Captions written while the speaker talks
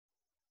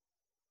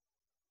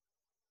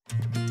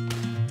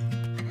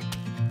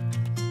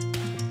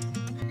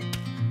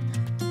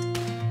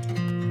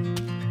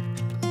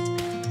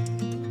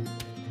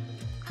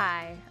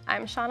Hi,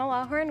 I'm Shauna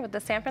Lawhorn with the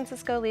San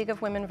Francisco League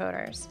of Women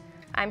Voters.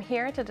 I'm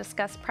here to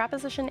discuss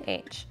Proposition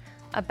H,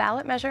 a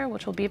ballot measure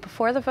which will be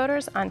before the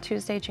voters on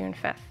Tuesday, June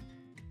 5th.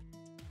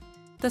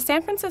 The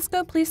San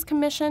Francisco Police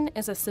Commission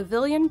is a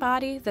civilian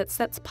body that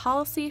sets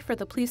policy for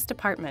the police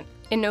department.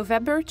 In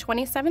November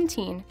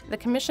 2017, the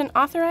commission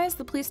authorized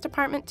the police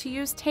department to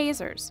use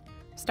tasers,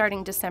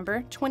 starting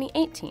December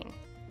 2018.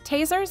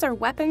 Tasers are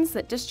weapons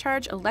that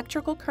discharge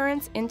electrical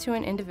currents into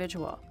an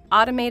individual.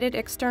 Automated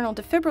external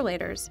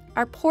defibrillators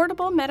are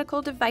portable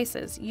medical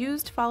devices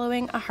used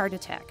following a heart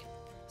attack.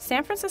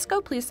 San Francisco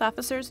police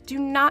officers do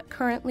not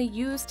currently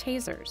use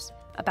tasers.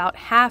 About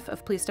half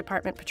of police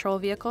department patrol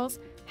vehicles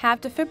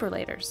have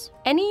defibrillators.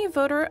 Any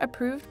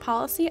voter-approved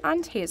policy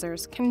on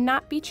tasers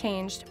cannot be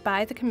changed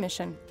by the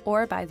commission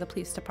or by the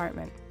police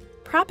department.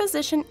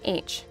 Proposition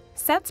H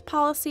sets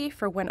policy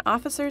for when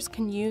officers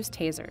can use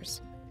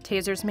tasers.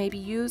 Tasers may be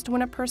used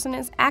when a person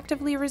is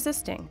actively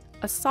resisting,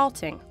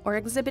 assaulting, or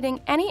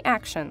exhibiting any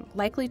action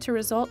likely to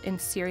result in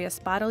serious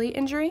bodily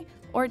injury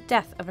or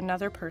death of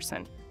another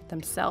person,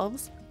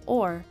 themselves,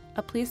 or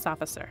a police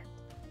officer.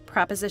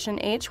 Proposition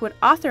H would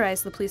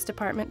authorize the police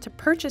department to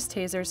purchase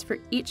tasers for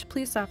each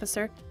police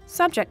officer,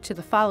 subject to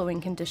the following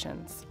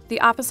conditions.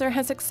 The officer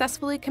has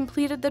successfully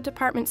completed the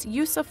department's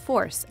use of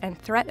force and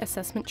threat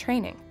assessment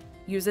training.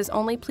 Uses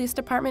only police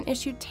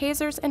department-issued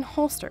tasers and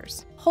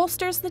holsters.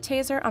 Holsters the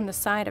taser on the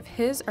side of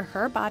his or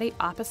her body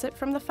opposite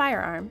from the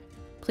firearm.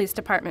 Police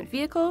department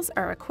vehicles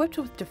are equipped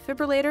with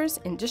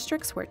defibrillators in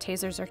districts where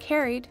tasers are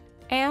carried.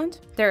 And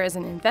there is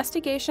an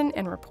investigation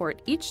and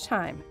report each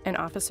time an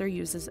officer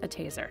uses a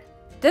taser.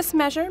 This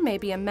measure may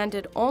be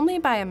amended only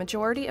by a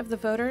majority of the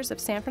voters of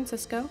San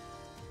Francisco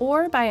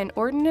or by an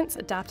ordinance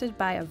adopted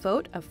by a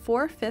vote of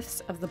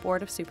 4/5 of the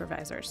Board of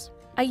Supervisors.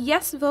 A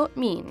yes vote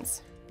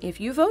means, if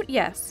you vote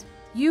yes,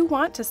 you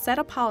want to set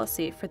a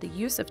policy for the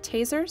use of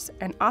tasers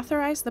and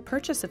authorize the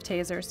purchase of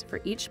tasers for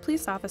each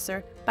police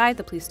officer by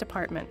the police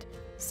department,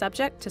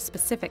 subject to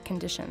specific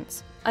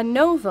conditions. A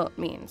no vote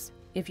means,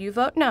 if you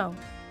vote no,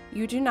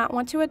 you do not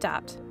want to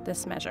adopt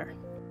this measure.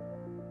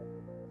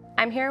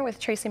 I'm here with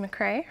Tracy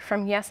McCrae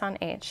from Yes on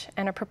H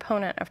and a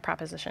proponent of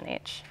Proposition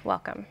H.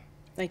 Welcome.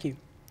 Thank you.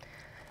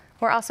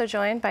 We're also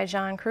joined by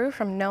John Crew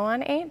from No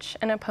on H,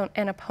 an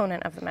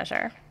opponent of the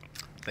measure.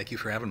 Thank you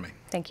for having me.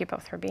 Thank you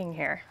both for being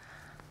here.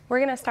 We're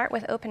going to start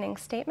with opening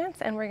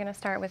statements, and we're going to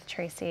start with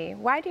Tracy.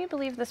 Why do you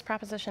believe this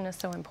proposition is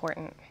so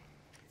important?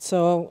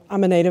 So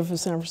I'm a native of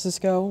San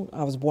Francisco.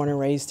 I was born and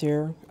raised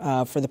here.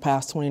 For the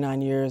past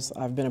 29 years,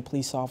 I've been a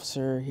police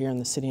officer here in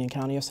the city and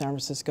county of San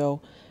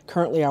Francisco.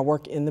 Currently, I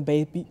work in the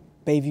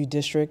Bayview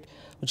District,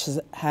 which has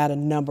had a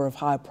number of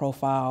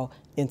high-profile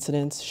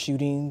incidents,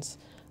 shootings,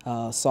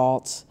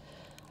 assaults.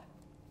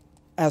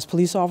 As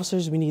police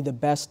officers, we need the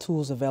best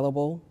tools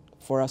available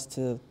for us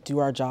to do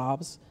our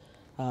jobs,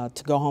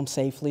 to go home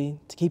safely,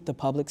 to keep the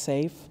public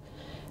safe.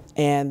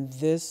 And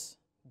this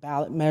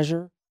ballot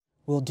measure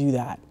will do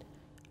that.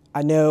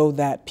 I know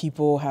that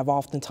people have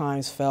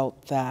oftentimes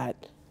felt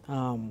that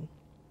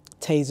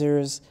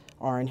tasers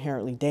are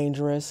inherently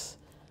dangerous.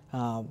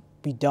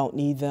 We don't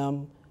need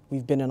them.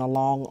 We've been in a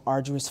long,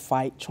 arduous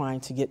fight trying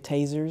to get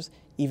tasers,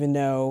 even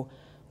though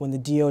when the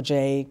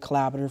DOJ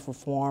Collaborative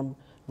Reform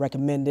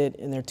recommended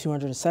in their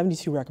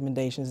 272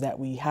 recommendations that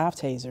we have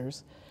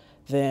tasers,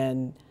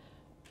 then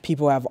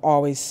people have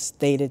always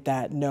stated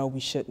that no, we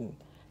shouldn't.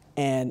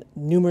 And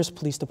numerous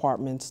police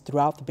departments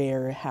throughout the Bay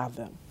Area have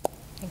them.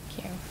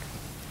 Thank you.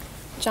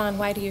 John,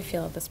 why do you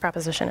feel this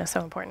proposition is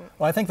so important?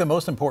 Well, I think the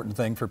most important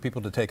thing for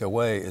people to take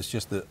away is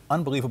just the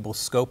unbelievable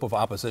scope of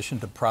opposition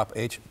to Prop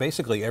H.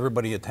 Basically,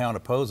 everybody in town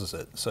opposes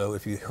it. So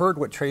if you heard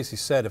what Tracy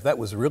said, if that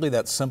was really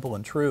that simple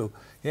and true,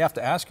 you have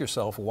to ask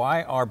yourself,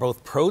 why are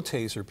both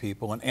pro-taser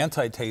people and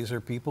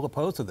anti-taser people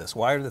opposed to this?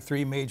 Why are the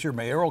three major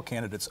mayoral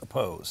candidates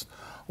opposed?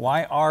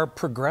 Why are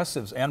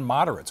progressives and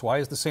moderates? Why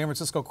is the San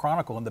Francisco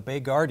Chronicle and the Bay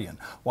Guardian?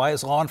 Why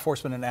is law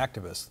enforcement and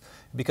activists?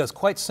 Because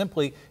quite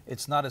simply,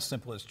 it's not as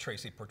simple as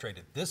Tracy portrayed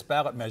it. This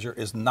ballot measure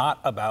is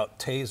not about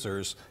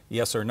tasers,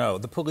 yes or no.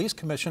 The Police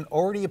Commission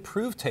already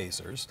approved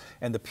tasers,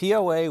 and the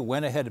POA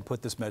went ahead and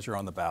put this measure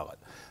on the ballot.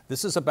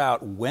 This is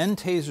about when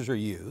tasers are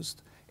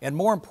used, and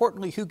more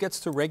importantly, who gets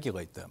to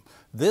regulate them.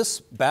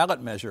 This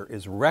ballot measure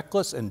is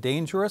reckless and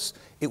dangerous.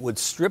 It would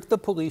strip the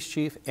police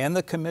chief and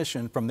the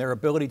commission from their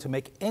ability to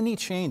make any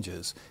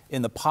changes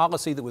in the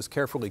policy that was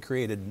carefully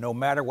created, no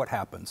matter what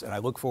happens. And I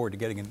look forward to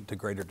getting into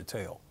greater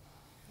detail.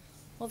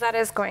 Well, that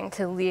is going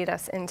to lead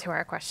us into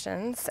our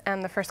questions.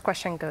 And the first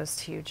question goes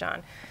to you,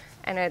 John.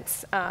 And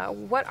it's,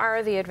 what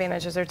are the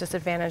advantages or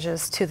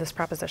disadvantages to this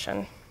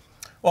proposition?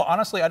 Well,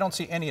 honestly, I don't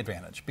see any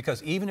advantage,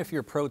 because even if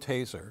you're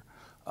pro-taser,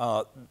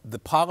 the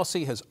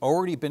policy has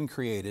already been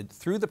created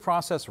through the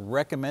process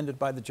recommended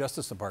by the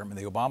Justice Department,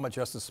 the Obama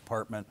Justice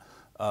Department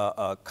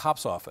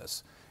COPS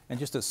office. And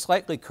just to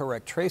slightly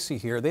correct Tracy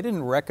here, they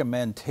didn't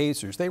recommend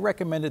tasers. They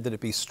recommended that it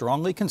be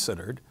strongly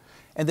considered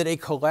and that a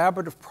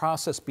collaborative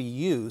process be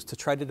used to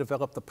try to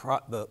develop the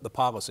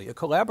policy. A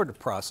collaborative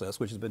process,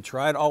 which has been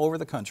tried all over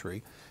the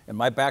country, and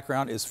my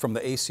background is from the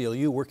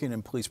ACLU, working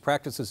in police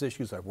practices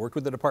issues. I've worked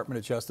with the Department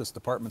of Justice,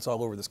 departments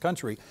all over this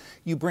country.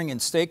 You bring in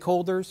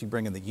stakeholders, you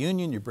bring in the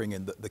union, you bring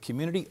in the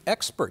community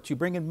experts, you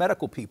bring in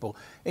medical people,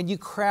 and you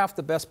craft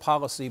the best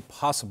policy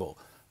possible.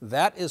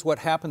 That is what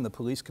happened. The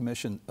Police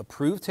Commission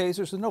approved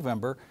tasers in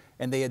November,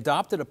 and they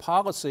adopted a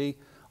policy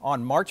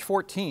on March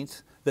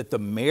 14th that the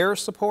mayor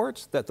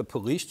supports, that the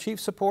police chief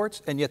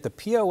supports, and yet the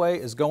POA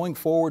is going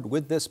forward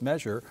with this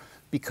measure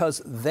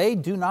because they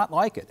do not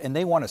like it, and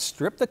they want to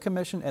strip the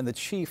commission and the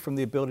chief from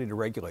the ability to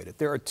regulate it.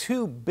 There are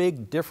two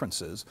big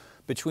differences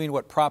between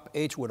what Prop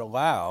H would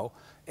allow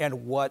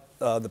and what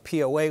the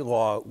POA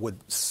law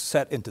would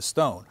set into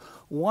stone.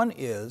 One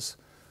is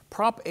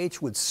Prop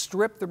H would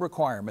strip the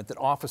requirement that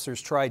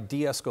officers try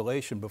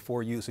de-escalation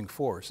before using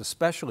force,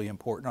 especially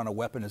important on a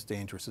weapon as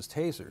dangerous as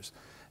tasers.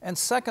 And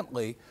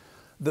secondly,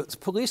 the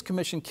Police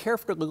Commission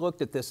carefully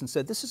looked at this and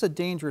said, this is a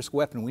dangerous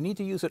weapon. We need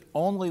to use it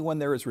only when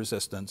there is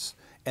resistance.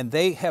 And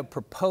they have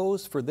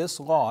proposed for this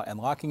law and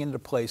locking into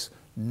place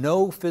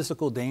no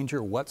physical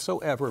danger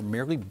whatsoever,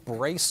 merely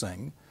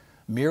bracing,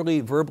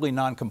 merely verbally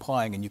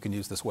non-complying, and you can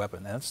use this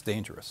weapon. And that's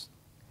dangerous.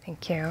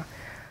 Thank you.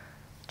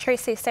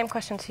 Tracy, same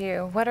question to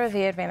you. What are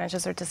the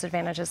advantages or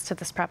disadvantages to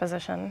this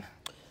proposition?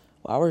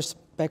 Well, I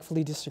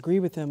respectfully disagree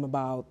with him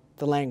about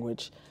the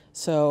language.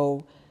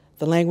 So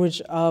the language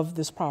of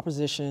this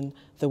proposition,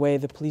 the way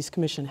the Police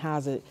Commission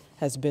has it,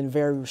 has been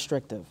very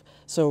restrictive.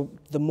 So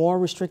the more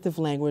restrictive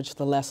language,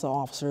 the less the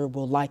officer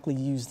will likely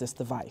use this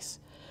device.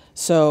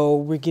 So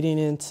we're getting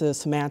into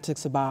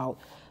semantics about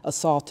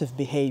assaultive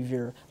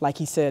behavior, like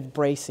he said,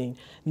 bracing.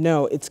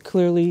 No, it's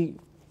clearly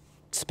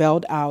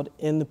spelled out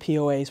in the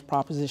POA's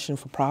proposition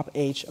for Prop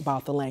H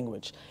about the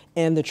language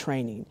and the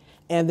training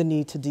and the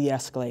need to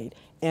de-escalate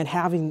and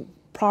having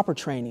proper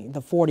training, the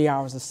 40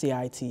 hours of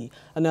CIT,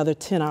 another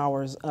 10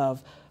 hours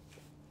of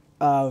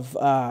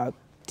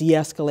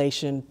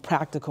de-escalation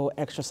practical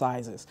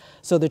exercises.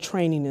 So the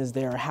training is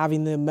there,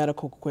 having the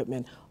medical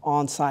equipment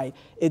on site.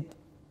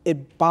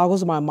 It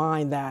boggles my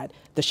mind that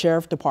the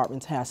sheriff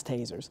department has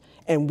tasers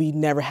and we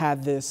never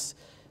had this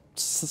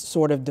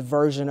sort of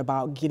diversion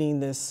about getting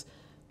this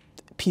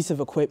piece of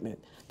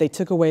equipment. They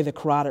took away the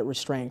carotid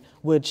restraint,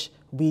 which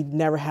we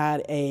never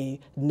had a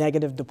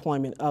negative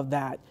deployment of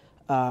that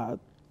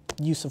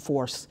use of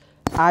force.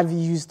 I've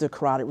used the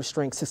carotid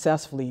restraint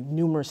successfully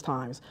numerous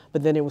times,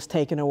 but then it was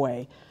taken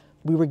away.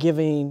 We were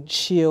giving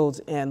shields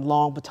and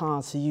long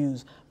batons to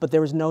use, but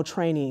there was no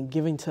training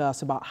given to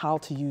us about how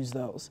to use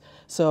those.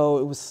 So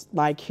it was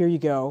like, here you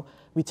go,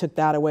 we took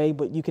that away,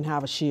 but you can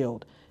have a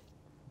shield.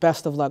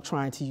 Best of luck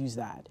trying to use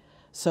that.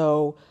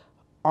 So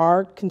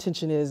our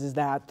contention is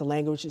that the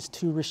language is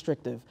too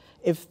restrictive.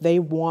 If they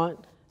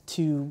want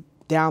to,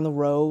 down the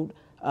road,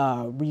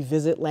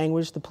 revisit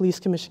language, the Police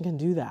Commission can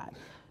do that.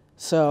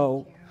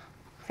 So,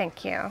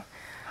 thank you.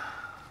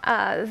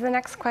 The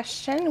next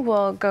question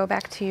will go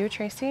back to you,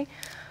 Tracy.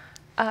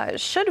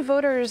 Should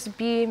voters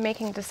be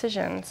making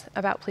decisions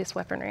about police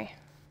weaponry?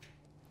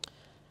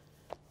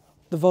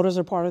 The voters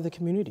are part of the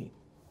community.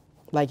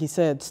 Like he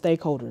said,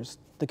 stakeholders.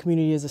 The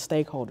community is a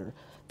stakeholder.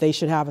 They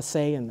should have a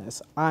say in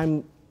this.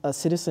 I'm a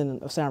citizen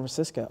of San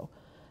Francisco.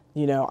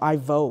 You know, I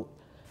vote.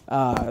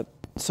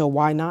 So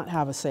why not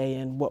have a say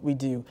in what we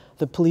do?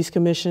 The Police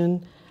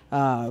Commission,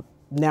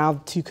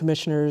 now 2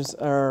 commissioners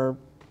are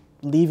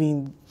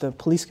leaving the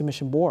Police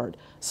Commission board.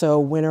 So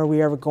when are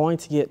we ever going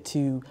to get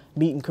to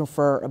meet and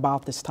confer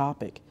about this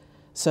topic?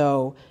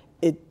 So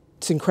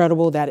it's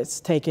incredible that it's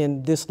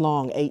taken this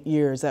long, 8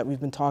 years that we've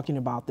been talking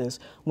about this,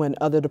 when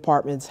other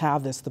departments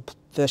have this.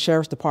 The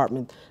Sheriff's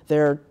Department,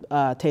 their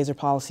taser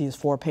policy is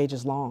 4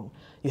 pages long.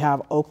 You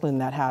have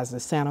Oakland that has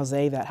this, San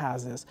Jose that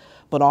has this,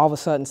 but all of a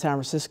sudden San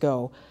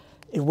Francisco,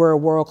 if we're a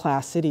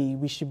world-class city,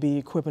 we should be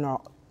equipping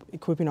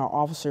our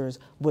officers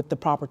with the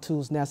proper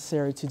tools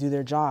necessary to do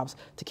their jobs,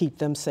 to keep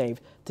them safe,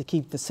 to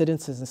keep the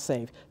citizens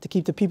safe, to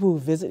keep the people who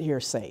visit here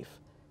safe.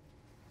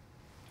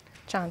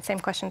 John, same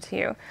question to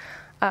you.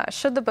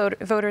 Should the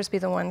voters be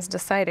the ones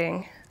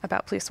deciding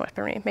about police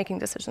weaponry, making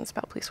decisions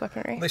about police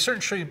weaponry? They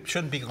certainly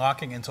shouldn't be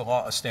locking into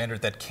law a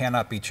standard that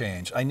cannot be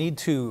changed. I need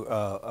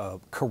to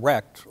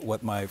correct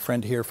what my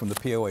friend here from the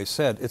POA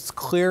said. It's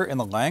clear in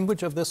the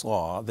language of this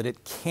law that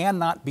it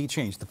cannot be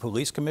changed. The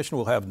Police Commission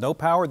will have no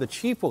power, the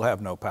chief will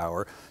have no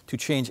power to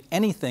change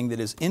anything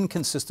that is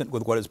inconsistent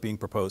with what is being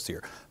proposed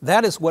here.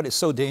 That is what is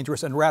so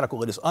dangerous and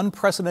radical. It is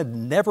unprecedented,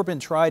 never been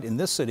tried in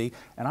this city,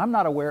 and I'm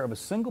not aware of a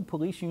single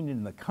police union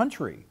in the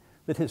country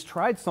that has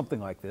tried something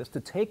like this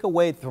to take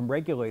away from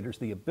regulators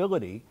the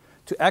ability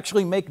to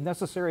actually make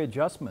necessary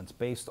adjustments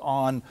based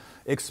on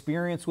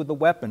experience with the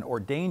weapon or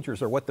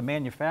dangers or what the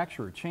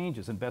manufacturer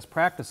changes and best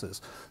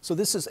practices. So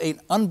this is an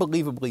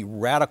unbelievably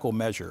radical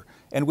measure.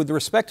 And with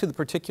respect to the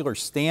particular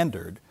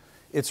standard,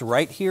 it's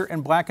right here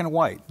in black and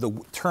white. The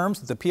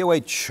terms that the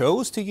POA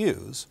chose to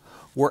use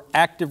were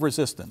active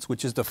resistance,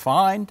 which is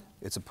defined,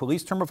 it's a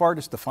police term of art,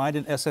 it's defined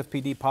in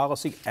SFPD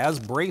policy as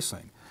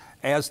bracing.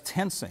 as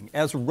tensing,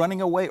 as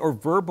running away, or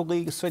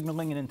verbally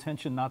signaling an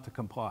intention not to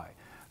comply.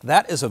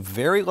 That is a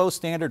very low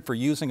standard for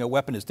using a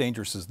weapon as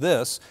dangerous as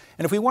this.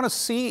 And if we want to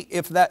see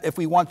if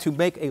we want to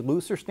make a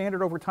looser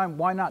standard over time,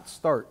 why not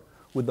start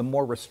with the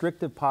more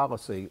restrictive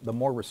policy, the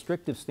more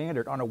restrictive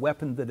standard on a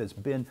weapon that has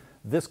been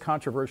this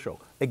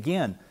controversial?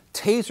 Again,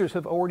 tasers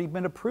have already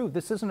been approved.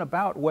 This isn't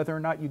about whether or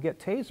not you get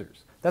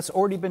tasers. That's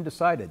already been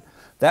decided.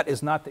 That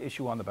is not the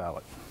issue on the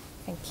ballot.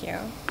 Thank you.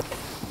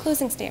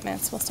 Closing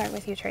statements. We'll start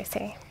with you,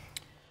 Tracy.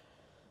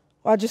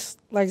 Well, I'd just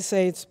like to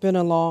say it's been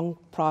a long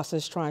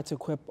process trying to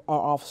equip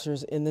our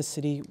officers in the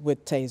city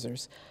with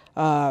tasers.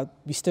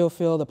 We still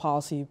feel the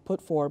policy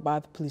put forward by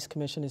the Police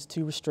Commission is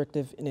too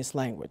restrictive in its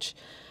language.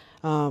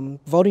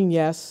 Voting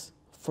yes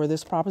for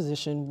this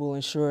proposition will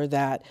ensure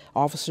that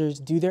officers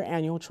do their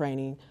annual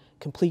training,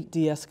 complete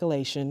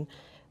de-escalation.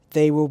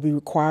 They will be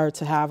required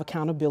to have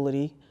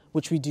accountability,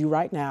 which we do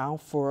right now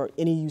for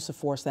any use of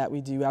force that we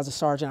do. As a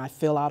sergeant, I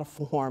fill out a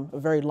form, a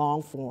very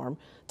long form,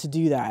 to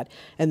do that.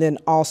 And then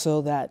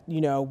also that,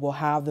 we'll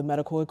have the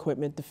medical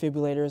equipment,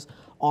 defibrillators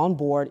on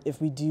board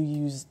if we do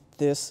use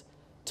this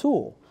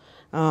tool.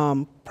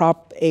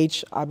 Prop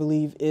H, I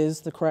believe,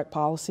 is the correct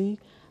policy.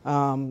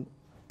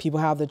 People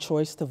have the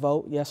choice to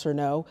vote yes or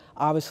no.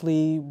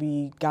 Obviously,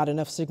 we got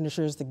enough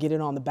signatures to get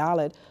it on the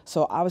ballot,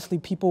 so obviously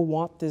people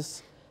want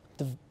this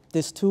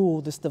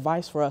tool, this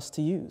device for us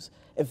to use.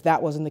 If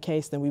that wasn't the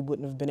case, then we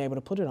wouldn't have been able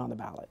to put it on the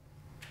ballot.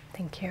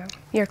 Thank you.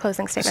 Your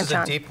closing statement,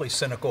 John. This is a deeply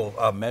cynical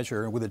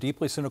measure. With a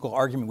deeply cynical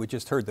argument we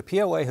just heard, the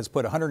POA has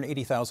put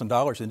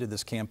 $180,000 into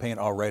this campaign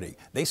already.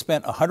 They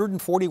spent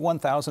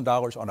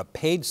 $141,000 on a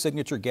paid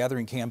signature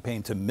gathering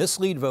campaign to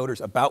mislead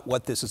voters about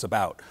what this is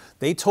about.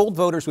 They told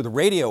voters with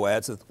radio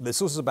ads that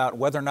this was about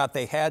whether or not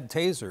they had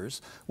tasers,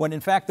 when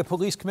in fact the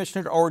police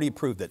commissioner had already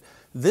approved it.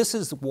 This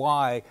is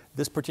why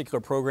this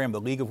particular program,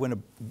 the League of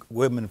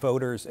Women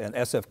Voters and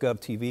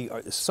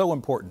SFGovTV, is so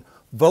important.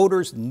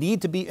 Voters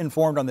need to be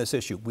informed on this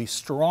issue. We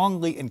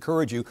strongly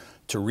encourage you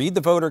to read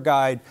the voter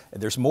guide.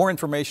 There's more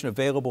information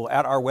available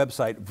at our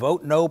website,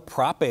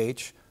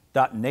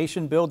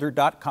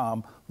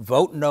 votenoproph.nationbuilder.com,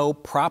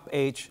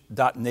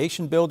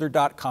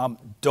 votenoproph.nationbuilder.com.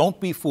 Don't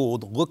be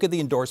fooled. Look at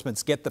the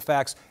endorsements, get the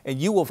facts, and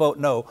you will vote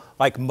no,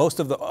 like most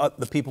of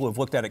the people who have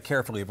looked at it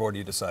carefully have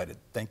already decided.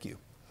 Thank you.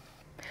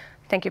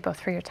 Thank you both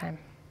for your time.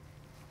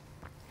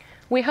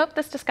 We hope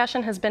this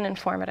discussion has been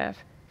informative.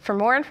 For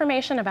more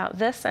information about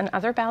this and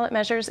other ballot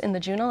measures in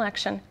the June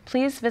election,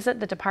 please visit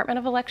the Department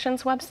of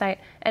Elections website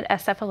at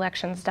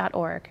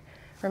sfelections.org.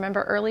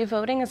 Remember, early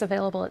voting is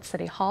available at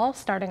City Hall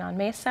starting on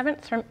May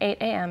 7th from 8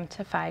 a.m.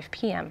 to 5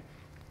 p.m.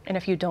 And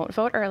if you don't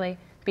vote early,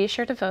 be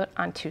sure to vote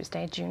on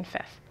Tuesday, June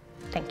 5th.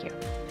 Thank you.